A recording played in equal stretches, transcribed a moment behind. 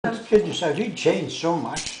goodness, have you changed so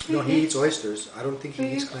much? No, he eats oysters. I don't think he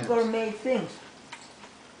He eats eats clams. gourmet things.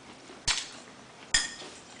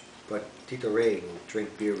 But Tito Ray will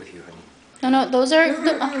drink beer with you, honey. No, those are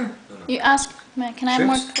the. No. You asked, can I have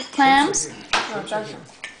more Shrimps? clams? Shrimps are here. Shrimps are here.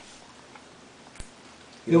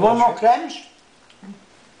 You want more clams?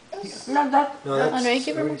 No, that. No, that's Andre,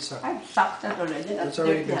 give her already more. sucked. I've sucked that already. That's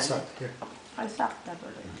already dirty, been honey. sucked. Here. I sucked that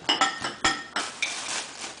already.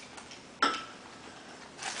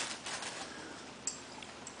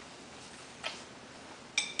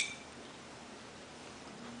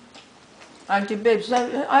 Auntie Babes,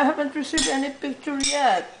 I haven't received any picture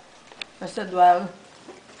yet. I said, well,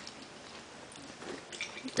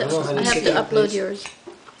 No, honey, I have take to it out, upload please. yours.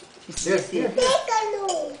 she's Here, busy. here.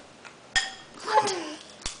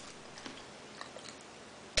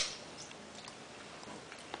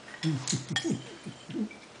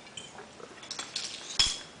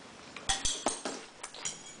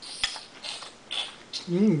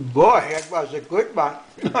 Boy, that was a good one.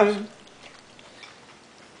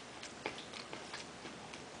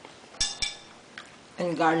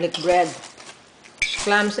 And garlic bread.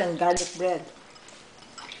 Clams and garlic bread.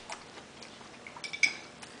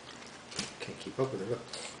 Can't keep up with it. Look,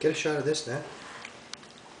 get a shot of this, Nat.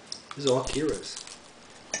 This is all Kiera's.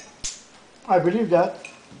 I believe that.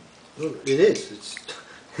 Look, it is.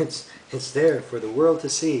 It's there for the world to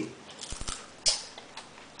see.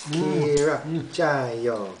 Kiera,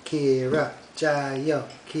 Jayo, Kiera, Jayo,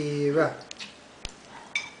 Kiera.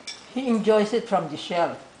 He enjoys it from the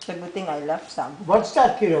shell. It's a good thing I left some. What's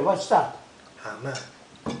that, Kiera? What's that? Hama.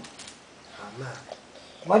 Hama.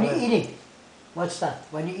 What are you eating? What's that?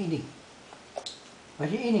 What are you eating? What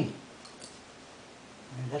are you eating?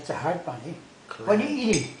 That's a hard one, eh? What are you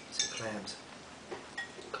eating? It's clams.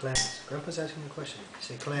 Clams. Grandpa's asking a question.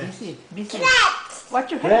 Say clams. Busy, busy. What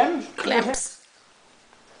you have? Clams? Clams.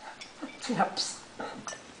 Claps.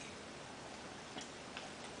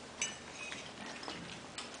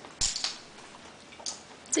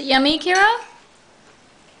 Is it yummy, Kiera?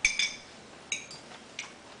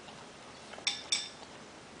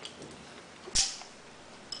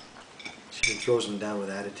 She throws them down with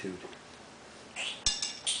attitude.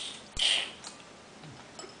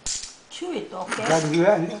 Chew it, okay? Doesn't do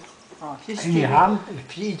any Oh, she's chewing. harm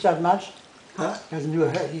if she eats that much. Huh? Doesn't do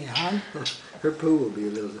her any harm. Her poo will be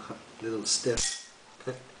a little stiff.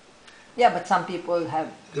 Yeah, but some people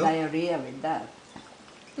have Go. diarrhea with that.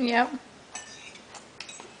 Yep.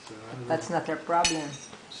 So, I don't know. That's not her problem.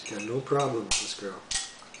 She's got no problem with this girl.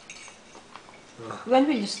 When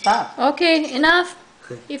will you stop? Okay, enough.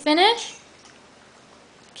 You finished?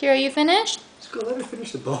 Kiera, you finished? Let's go. Let her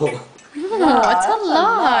finish the bowl. No, it's a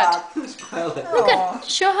lot. Let's pile it. Look at,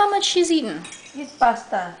 show how much she's eaten. Eat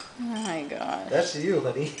pasta. Oh my gosh. That's you,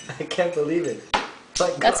 honey. I can't believe it. My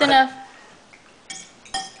That's God. enough.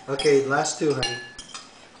 Okay, last two, honey.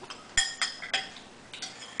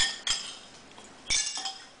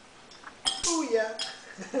 Oh yeah.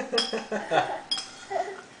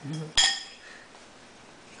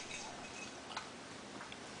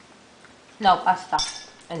 No, pasta.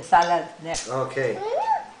 And salad next. Okay.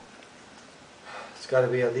 It's got to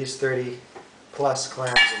be at least 30 plus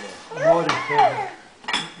clams in there. More than fair.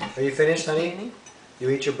 Are you finished, honey? You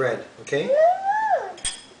eat your bread, okay?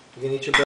 You can eat your bread.